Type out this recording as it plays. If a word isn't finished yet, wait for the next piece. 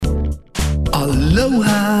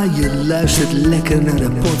Aloha, je luistert lekker naar de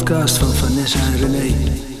podcast van Vanessa en René.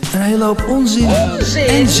 Een hele hoop onzin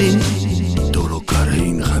en zin door elkaar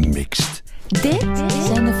heen gemixt. Dit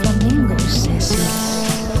zijn de Flamingosessies.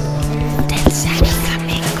 Dit zijn de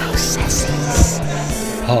Flamingosessies.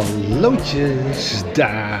 Hallootjes,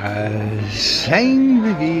 daar zijn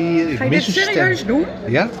we weer. Ga je dit serieus doen?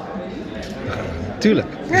 Ja? Tuurlijk,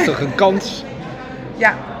 dat is toch een kans?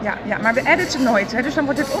 Ja, maar we editen nooit, hè? Dus dan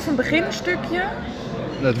wordt het of een beginstukje.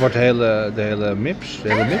 Dat wordt de hele mips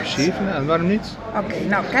hier vandaan. Waarom niet? Oké,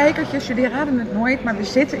 nou kijkertjes, jullie raden het nooit, maar we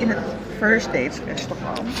zitten in het First Dates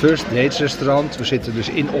restaurant. First Dates restaurant, we zitten dus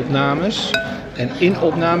in opnames. En in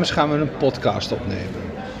opnames gaan we een podcast opnemen.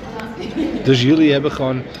 Dus jullie hebben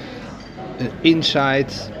gewoon een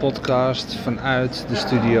inside podcast vanuit de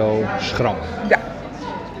studio Schram. Ja,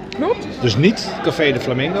 klopt. Dus niet Café de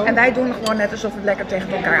Flamingo. En wij doen gewoon net alsof we lekker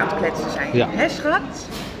tegen elkaar aan het kletsen zijn. Ja. Hè, schat?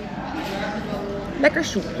 Lekker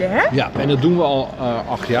soepje, hè? Ja, en dat doen we al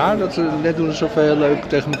 8 jaar. Dat we net doen alsof we heel leuk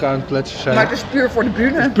tegen elkaar aan het kletsen zijn. Maar het is puur voor de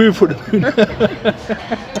bühne. Puur voor de bühne.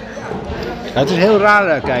 Ja, het is heel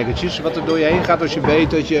raar, kijkertjes, wat er door je heen gaat als je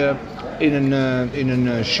weet dat je in een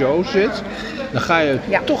show zit. Dan ga je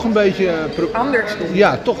toch een beetje... Anders doen.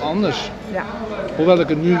 Ja, toch anders. Ja. Hoewel ik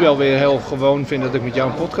het nu wel weer heel gewoon vind dat ik met jou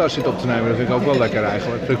een podcast zit op te nemen. Dat vind ik ook wel lekker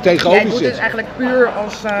eigenlijk. Dat ik tegenover Jij doet zit. het eigenlijk puur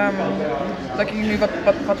als dat je je nu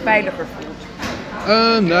wat veiliger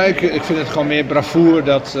voelt. Nee, ik vind het gewoon meer bravoer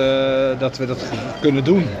dat we dat kunnen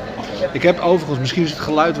doen. Ik heb overigens, misschien is het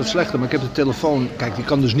geluid wat slechter, maar ik heb de telefoon... Kijk, die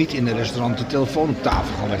kan dus niet in een restaurant de telefoon op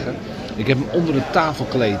tafel gaan leggen. Ik heb hem onder het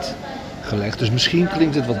tafelkleed gelegd, dus misschien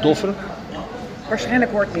klinkt het wat doffer.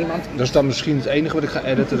 Waarschijnlijk hoort niemand. Dat is dan misschien het enige wat ik ga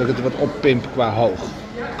editen, dat ik het wat oppimp qua hoog.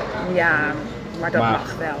 Ja, maar dat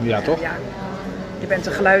mag wel. Ja, toch? Ja. Je bent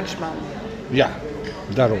een geluidsman. Ja,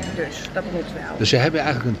 daarom. Dus dat moet wel. Dus ze hebben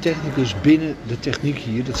eigenlijk een technicus binnen de techniek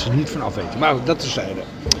hier, dat ze niet van af weten. Maar dat terzijde.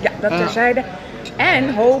 Ja, dat terzijde.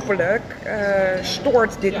 En hopelijk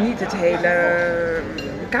stoort dit niet het hele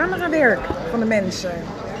camerawerk van de mensen.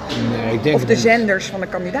 Nee, ik denk of de zenders van de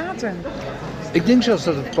kandidaten. Ik denk zelfs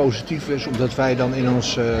dat het positief is, omdat wij dan in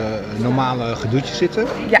ons normale gedoetje zitten.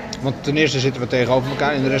 Ja. Want ten eerste zitten we tegenover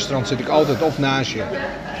elkaar. In een restaurant zit ik altijd of naast je,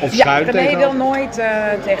 of schuin René tegenover. wil nooit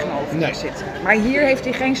tegenover me zitten. Maar hier heeft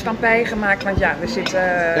hij geen stampij gemaakt, want we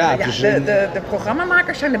zitten... de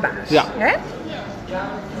programmamakers zijn de baas. Ja. Hè?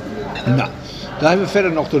 Nou, dan hebben we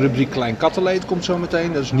verder nog de rubriek Klein Kattenleed, komt zo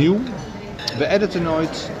meteen. Dat is nieuw. We editen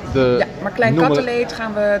nooit. Maar Klein Kattenleed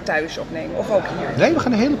gaan we thuis opnemen, of ook hier? Nee, we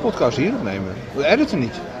gaan de hele podcast hier opnemen. We editen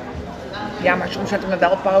niet. Ja, maar soms zetten we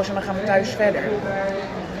wel pauze en dan gaan we thuis verder.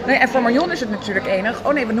 Nee, en voor Marion is het natuurlijk enig.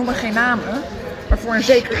 Oh nee, we noemen geen namen. Maar voor een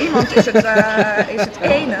zeker iemand is het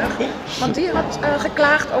enig. Want die had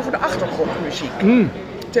geklaagd over de achtergrondmuziek.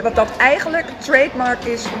 Terwijl dat eigenlijk trademark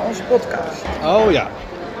is van onze podcast. Oh ja.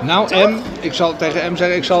 Nou, M, ik zal tegen M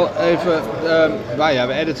zeggen, ik zal even,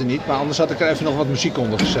 we editen niet, maar anders had ik er even nog wat muziek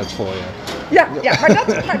onder gezet voor je. Ja, maar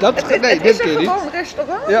het is een gewoon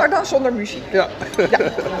restaurant, maar dan zonder muziek. Ja.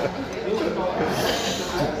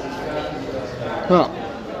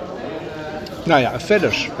 Nou ja,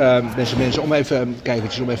 verder, beste mensen, om even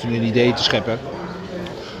een idee te scheppen.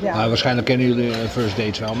 Ja. Waarschijnlijk kennen jullie First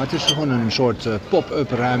Dates wel, maar het is gewoon een soort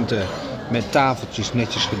pop-up ruimte met tafeltjes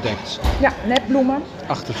netjes gedekt. Ja, net bloemen.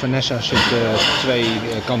 Achter Vanessa zitten 2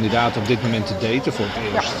 kandidaten op dit moment te daten voor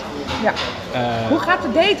het eerst. Ja. Hoe gaat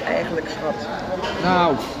de date eigenlijk, schat?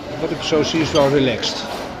 Nou, wat ik zo zie is wel relaxed.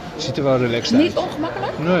 Het ziet er wel relaxed uit. Niet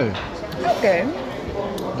ongemakkelijk? Nee. Oké.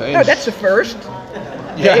 Nou, that's the first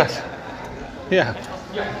date. Ja.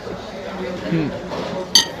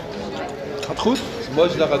 Gaat goed? Het is de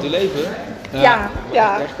mooiste dag uit je leven. Ja,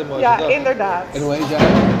 echt een mooie dag. Inderdaad. En hoe heet jij?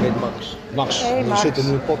 Ik heet Max. Max. Hey, We Max. zitten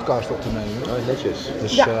nu een podcast op te nemen. Oh, netjes.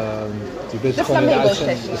 Dus Ja. je bent De gewoon in de Flamingosessies.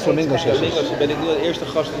 uitzending. De Flamingosessies. Flamingos ben ik nu de eerste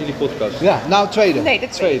gast in jullie podcast. Ja, nou tweede. Nee, de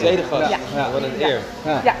tweede. Tweede gast. Ja. Wat een eer.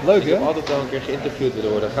 Ja. Leuk Ik hè? heb altijd wel een keer geïnterviewd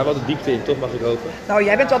willen worden. Gaan we wel de diepte in, toch, mag ik hopen? Nou,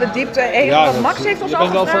 jij bent wel de diepte. Want Max heeft ons al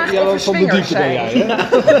gevraagd of we van de swingers diepte ben zijn. jij hè?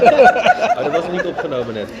 Oh, dat was nog niet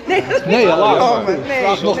opgenomen net. Nee, dat is niet Nee, helaas. opgenomen.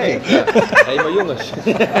 Vraag nog een keer. Hé, maar jongens.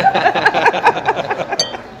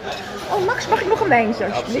 Oh, Max, mag ik nog een wijntje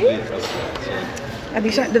alsjeblieft?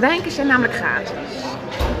 Absoluut. Ja, de wijntjes zijn namelijk gratis.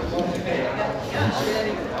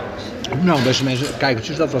 Nou, beste mensen,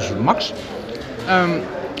 kijkertjes, dat was Max.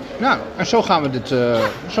 Nou, en zo gaan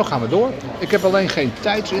we door. Ik heb alleen geen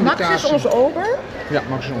tijdsindicatie. Max is onze ober. Ja,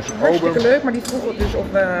 Max is onze Hartstikke ober. leuk, maar die vroeg dus of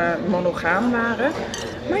we monogaam waren.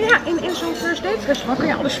 Maar ja, in zo'n first date restaurant kun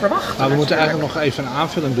je alles verwachten. Nou, we moeten eigenlijk nog even een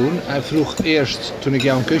aanvulling doen. Hij vroeg eerst, toen ik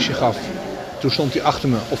jou een kusje gaf, Toen stond hij achter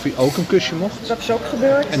me of hij ook een kusje mocht. Dat is ook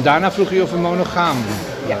gebeurd. En daarna vroeg hij of we monogaam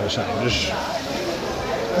zijn. Dus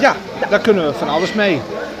ja, daar kunnen we van alles mee.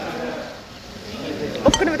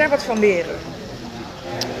 Of kunnen we daar wat van leren?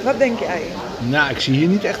 Wat denk jij? Nou, ik zie hier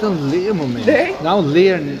niet echt een leermoment. Nee? Nou,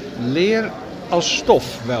 leer als stof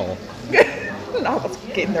wel. Nou, wat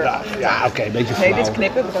kinderachtig. Ja, oké, een beetje flauw. Nee, dit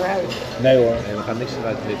knippen we eruit. Nee hoor. Nee, we gaan niks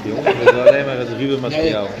eruit knippen, jongen. We willen alleen maar het ruwe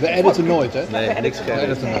materiaal. We editen nooit, hè? Nee, niks We krijgen.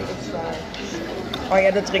 editen nooit. Oh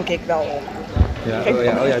ja, dat drink ik wel op. Ja,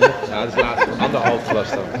 dat is laatst. 1,5 glas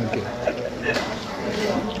dan. Dank je.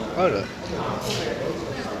 Oh, dat.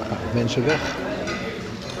 Mensen weg.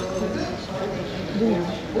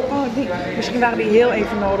 Oh, misschien waren die heel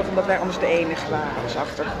even nodig omdat wij anders de enige waren als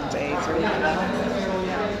achtergrondeter.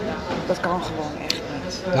 Dat kan gewoon echt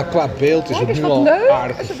niet. Nou, qua beeld is Kijk het eens nu wat al leuk.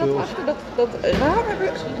 aardig Als je gevuld. dat achter dat raam hebben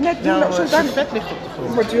net doen. Nou, Zo zijn vet ligt op de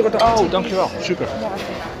grond. voortdurend op. Oh, dankjewel. Super.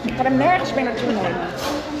 Ik ga hem nergens meer naartoe nemen.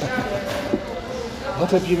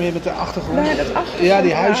 Wat heb je meer met de achtergrond? Nee, dat achtergrond, Ja,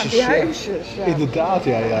 die huisjes. die huisjes, ja. Inderdaad,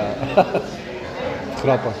 ja.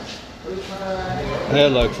 Grappig. Heel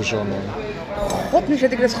leuk verzonnen. God, nu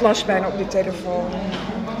zet ik het glas bijna op die telefoon.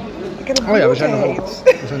 Ik heb het Oh ja, we zijn nog bloedheet.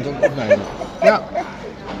 ook. We zijn het ook opnemen. Ja.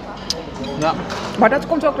 Ja. Maar dat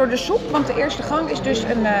komt ook door de soep, want de eerste gang is dus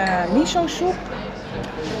een miso soep.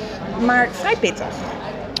 Maar vrij pittig.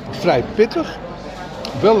 Vrij pittig.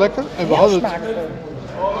 Wel lekker. En we Heel hadden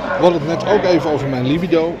smaakvol. het net ook even over mijn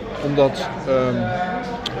libido. Omdat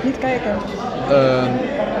Niet kijken.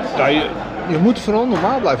 ja, je moet vooral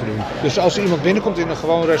normaal blijven doen. Dus als er iemand binnenkomt in een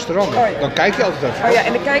gewoon restaurant, Oh ja. dan kijk je altijd even. Oh ja,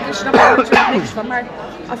 en de kijkers snappen er natuurlijk niks van. Maar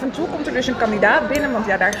af en toe komt er dus een kandidaat binnen, want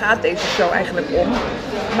ja, daar gaat deze show eigenlijk om.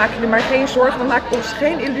 Maak je er maar geen zorgen, dan maak ik ons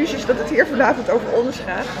geen illusies dat het hier vanavond over ons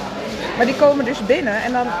gaat. Maar die komen dus binnen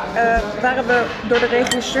en dan waren we door de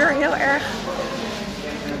regisseur heel erg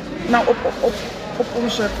op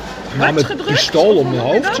onze Nou, hart met gedrukt. pistool om Of je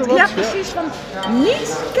hoe noem je hoofd, dat? zowat, Ja, ja. precies. Van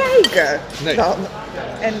niet kijken. Nee. Dan.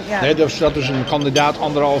 En ja. Nee, er zat dus een kandidaat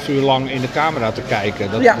 1,5 uur lang in de camera te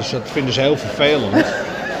kijken. Ja. Dus dat vinden ze heel vervelend.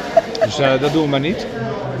 Dus dat doen we maar niet.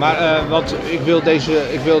 Maar want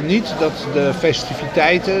ik wil niet dat de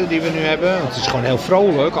festiviteiten die we nu hebben, want het is gewoon heel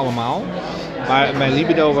vrolijk allemaal. Maar mijn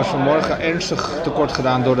libido was vanmorgen ernstig tekort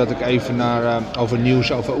gedaan doordat ik even naar over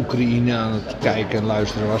nieuws over Oekraïne aan het kijken en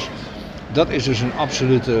luisteren was. Dat is dus een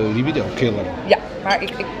absolute libido-killer. Ja, maar ik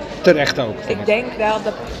Terecht ook. vind Ik denk wel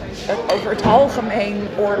dat er over het algemeen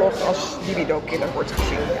oorlog als libido-killer wordt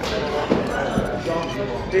gezien. Ja.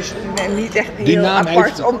 Dus niet echt Die heel naam apart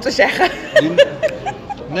heeft- om te zeggen.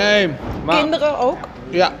 Nee, maar... Kinderen ook.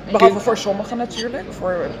 Ja, Behalve voor sommigen natuurlijk,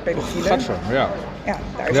 voor pedofielen. Gadver, ja. Ja,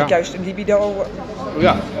 daar is Ja. het juist een libido.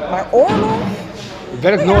 Ja, Maar oorlog?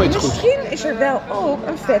 werkt Nou ja, nooit goed. misschien is er wel ook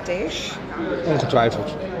een fetish. Ongetwijfeld.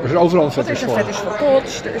 Er is overal een Want er fetish is een voor. fetish voor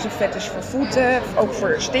kots, er is een fetish voor voeten, ook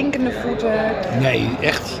voor stinkende voeten. Nee,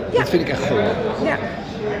 echt. Ja. Dat vind ik echt goor. Ja,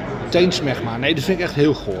 Teensmegma, nee, dat vind ik echt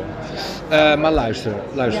heel goor. Maar luister.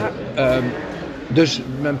 Dus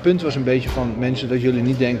mijn punt was een beetje van mensen dat jullie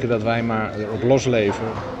niet denken dat wij maar erop losleven.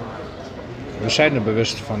 We zijn er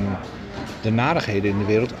bewust van de narigheden in de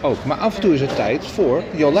wereld ook. Maar af en toe is het tijd voor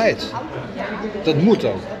Jolijt. Dat moet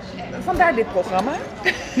ook. vandaar dit programma.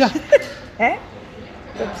 Ja. Hè?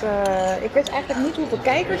 Dat, ik weet eigenlijk niet hoeveel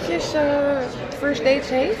kijkertjes First Dates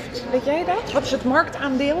heeft. Weet jij dat? Wat is het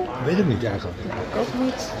marktaandeel? Weet ik niet eigenlijk. Ik ook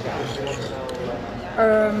niet.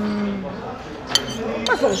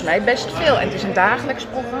 Maar volgens mij best veel. En het is een dagelijks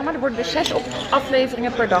programma. Er worden dus 6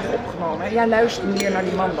 afleveringen per dag opgenomen. Jij luistert meer naar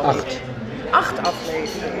die man dan 8. ik. 8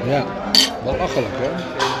 afleveringen. Ja, wel achterlijk hè.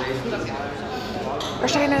 Er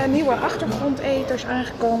zijn nieuwe achtergrondeters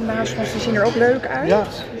aangekomen naast ons. Die zien er ook leuk uit. Ja.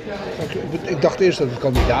 Ik dacht eerst dat het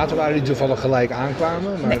kandidaten waren die toevallig gelijk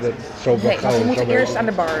aankwamen. Maar dat, zo Nee, want we moeten zo eerst aan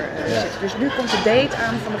de bar zitten. Dus nu komt de date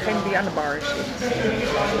aan van degene die aan de bar zit.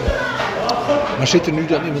 Maar zit er nu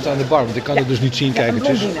dan iemand aan de bar? Want ik kan het dus niet zien, Ja, een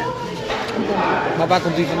kijkertjes. blondine. Maar waar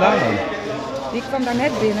komt die vandaan dan? Die kwam daar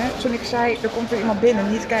net binnen toen ik zei, er komt er iemand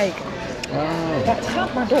binnen, niet kijken. Oh. Ja, het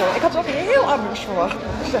gaat maar door. Ik had het ook heel anders verwacht,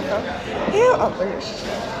 moet ik zeggen. Heel anders.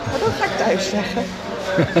 Maar dat ga ik thuis zeggen.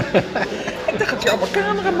 Ik dacht dat hier allemaal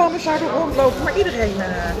cameramannen zouden rondlopen, maar iedereen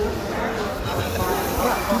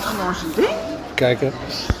doet gewoon zijn ding. Kijken.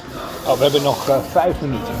 Oh, we hebben nog 5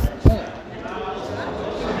 minuten.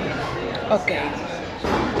 Oké.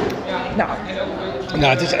 Nou,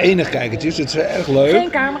 Nou, het is enig kijkertjes. Het is erg leuk. geen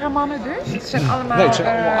cameramannen dus. Het zijn allemaal, Nee, het zijn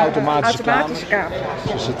allemaal automatische camera's.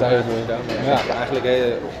 Ze zitten daar. Ja. Eigenlijk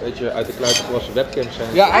een beetje uit de kluiten gewassen webcams zijn.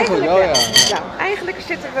 Ja, eigenlijk wel, ja. Ja, eigenlijk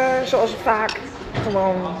zitten we zoals vaak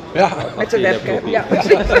gewoon Ja. met de je webcam. laptop. Ja, precies.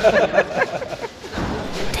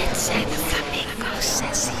 Dit zijn de Flamingosessies.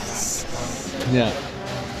 Ja.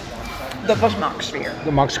 Dat was Max weer.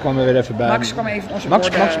 De Max kwam er weer even bij. Max kwam even onze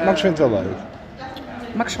borden... Max vindt het wel leuk.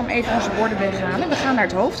 Max kwam even onze borden weghalen. We gaan naar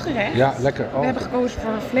het hoofdgerecht. Ja, lekker. Oh, We hebben gekozen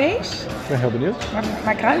voor vlees, ik ben heel benieuwd.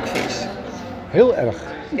 maar kruikvis. Heel erg.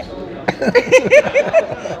 Ja.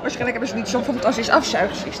 Waarschijnlijk hebben ze niet zo'n fantastisch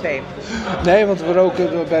afzuigsysteem. Nee, want we roken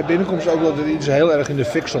bij binnenkomst ook dat er iets heel erg in de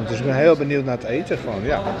fik stond. Dus ik ben heel benieuwd naar het eten gewoon,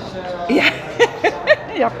 ja. Ja,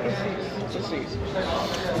 ja precies.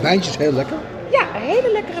 Wijntje is heel lekker. Ja, een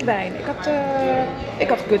hele lekkere wijn. Ik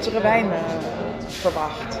had kuttere wijn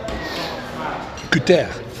verwacht. Cuter.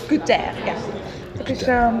 Cuter, ja. Het is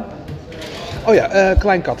Oh ja,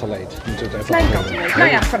 klein kattenleed. Moeten we het even klein over kattenleed. hebben.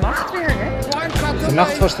 Nou ja, vannacht weer, hè?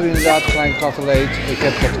 Vannacht was er inderdaad klein kattenleed. Ik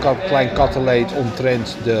heb dat klein kattenleed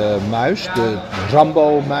omtrent de muis, de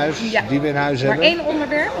Rambo-muis, Ja. die we in huis Maar hebben. één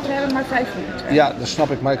onderwerp, want we hebben maar 5 minuten. Ja, dat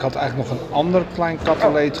snap ik, maar ik had eigenlijk nog een ander klein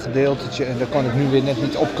kattenleed gedeeltetje en daar kan ik nu weer net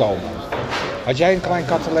niet opkomen. Had jij een klein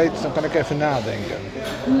kattenleed, dan kan ik even nadenken.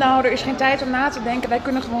 Nou, er is geen tijd om na te denken. Wij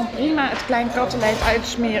kunnen gewoon prima het klein kattenleed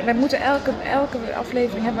uitsmeren. Wij moeten elke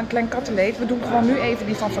aflevering hebben een klein kattenleed. We doen gewoon nu even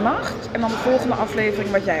die van vannacht. En dan de volgende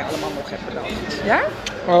aflevering wat jij allemaal nog hebt bedacht. Ja?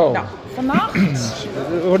 Oh, Nou, vannacht.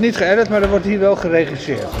 er wordt niet geëdit, maar er wordt hier wel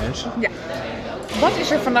geregisseerd, mensen. Ja. Wat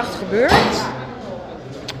is er vannacht gebeurd?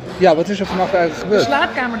 Ja, wat is er vannacht eigenlijk De gebeurd?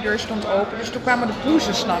 slaapkamerdeur stond open, dus toen kwamen de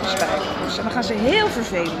poezen s'nachts bij ons. En dan gaan ze heel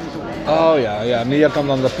vervelend doen. Oh ja, Mia kan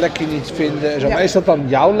dan dat plekje niet vinden. En zo. Ja. Maar is dat dan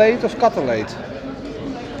jouw leed of kattenleed?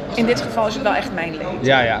 In dit geval is het wel echt mijn leed.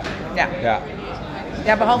 Ja. Ja.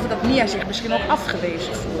 Ja, behalve dat Mia zich misschien ook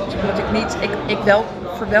afgewezen voelt. Omdat ik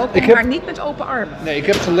verwelkom haar niet met open armen. Nee, ik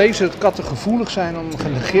heb gelezen dat katten gevoelig zijn om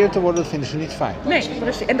genegeerd te worden. Dat vinden ze niet fijn. Nee,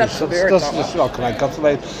 precies. En dat Dus gebeurt dat dan. is wel een klein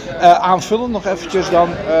kattenleed. Aanvullend nog eventjes dan,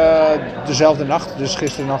 dezelfde nacht, dus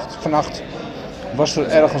vannacht, was er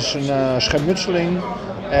ergens een schermutseling.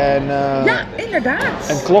 En, Ja, inderdaad.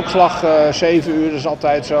 en klokslag 7 uur, dat is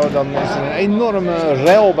altijd zo. Dan is er een enorme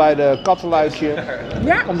rel bij de kattenluikje.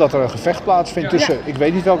 Ja. Omdat er een gevecht plaatsvindt tussen, ik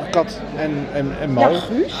weet niet welke kat en Mo. Ja,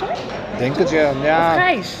 Guus, hè? Denk het, ja. Of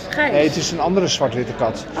Gijs. Nee, het is een andere zwart-witte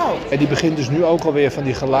kat. Oh. En die begint dus nu ook alweer van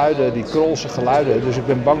die geluiden, die krolse geluiden. Dus ik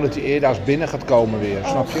ben bang dat hij eerder binnen gaat komen weer,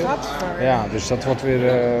 snap je? Gadver. Ja, dus dat wordt weer,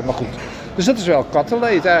 maar goed. Dus dat is wel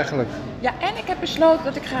kattenleed eigenlijk. Ja, en ik heb besloten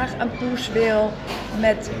dat ik graag een poes wil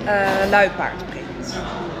met luipaardprint.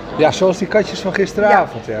 Ja, zoals die katjes van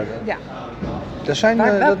gisteravond. Ja. Er zijn,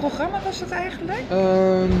 Welk programma was dat eigenlijk?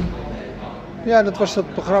 ja, dat was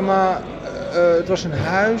dat programma, het was een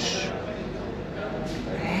huis.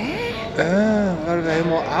 Waren we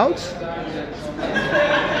helemaal oud?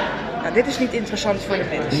 Nou, dit is niet interessant voor de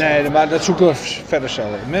mensen. Nee, maar dat zoeken we verder zelf.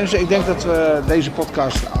 Mensen, ik denk dat we deze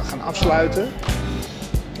podcast gaan afsluiten.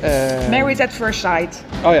 Married at First Sight.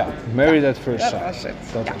 Oh ja, Married at First Dat Sight. was het.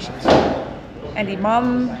 Dat Ja. was het. En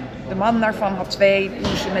de man daarvan had 2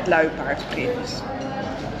 poezen met luipaardprint.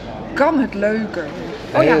 Kan het leuker?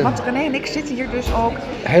 Oh ja, want René en ik zitten hier dus ook.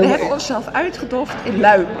 Heel- We hebben onszelf uitgedoft in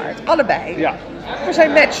luipaard. Allebei. Ja, We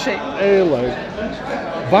zijn matching. heel leuk.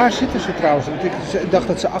 Waar zitten ze trouwens? Want ik dacht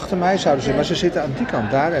dat ze achter mij zouden zitten, maar ze zitten aan die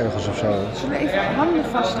kant, daar ergens of zo. Zullen we even handen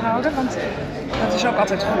vasthouden? Want dat is ook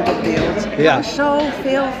altijd goed op beeld. Ik Ja. hou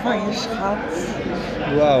zoveel van je,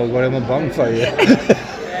 schat. Wauw, ik word helemaal bang van je.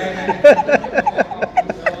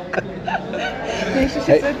 Nee, ze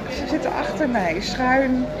zitten achter mij,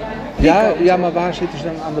 schuin. Ja, maar waar zitten ze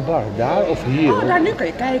dan aan de bar? Daar of hier? Oh, daar nu kan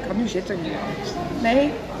je kijken, want nu zit er niemand.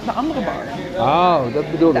 Nee, de andere bar. Oh,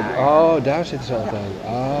 dat bedoel ik. Daar. Oh, daar zitten ze altijd.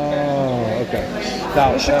 Oh, oké.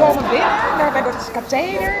 Nou, Dus ze komen binnen, daar bij dat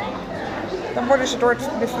katheder. Dan worden ze door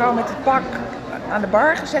de vrouw met het pak aan de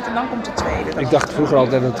bar gezet en dan komt de tweede. ik dacht vroeger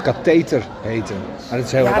altijd dat het katheter heette. Maar dat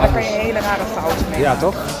is heel Ja, wat daar kan anders. je hele rare fouten mee. Ja,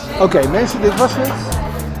 toch? Oké, mensen, dit was het.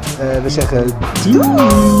 We zeggen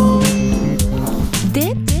doei!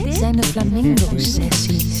 Dit zijn de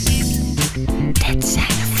Flamingosessies. Dit zijn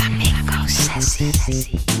de Flamingosessies.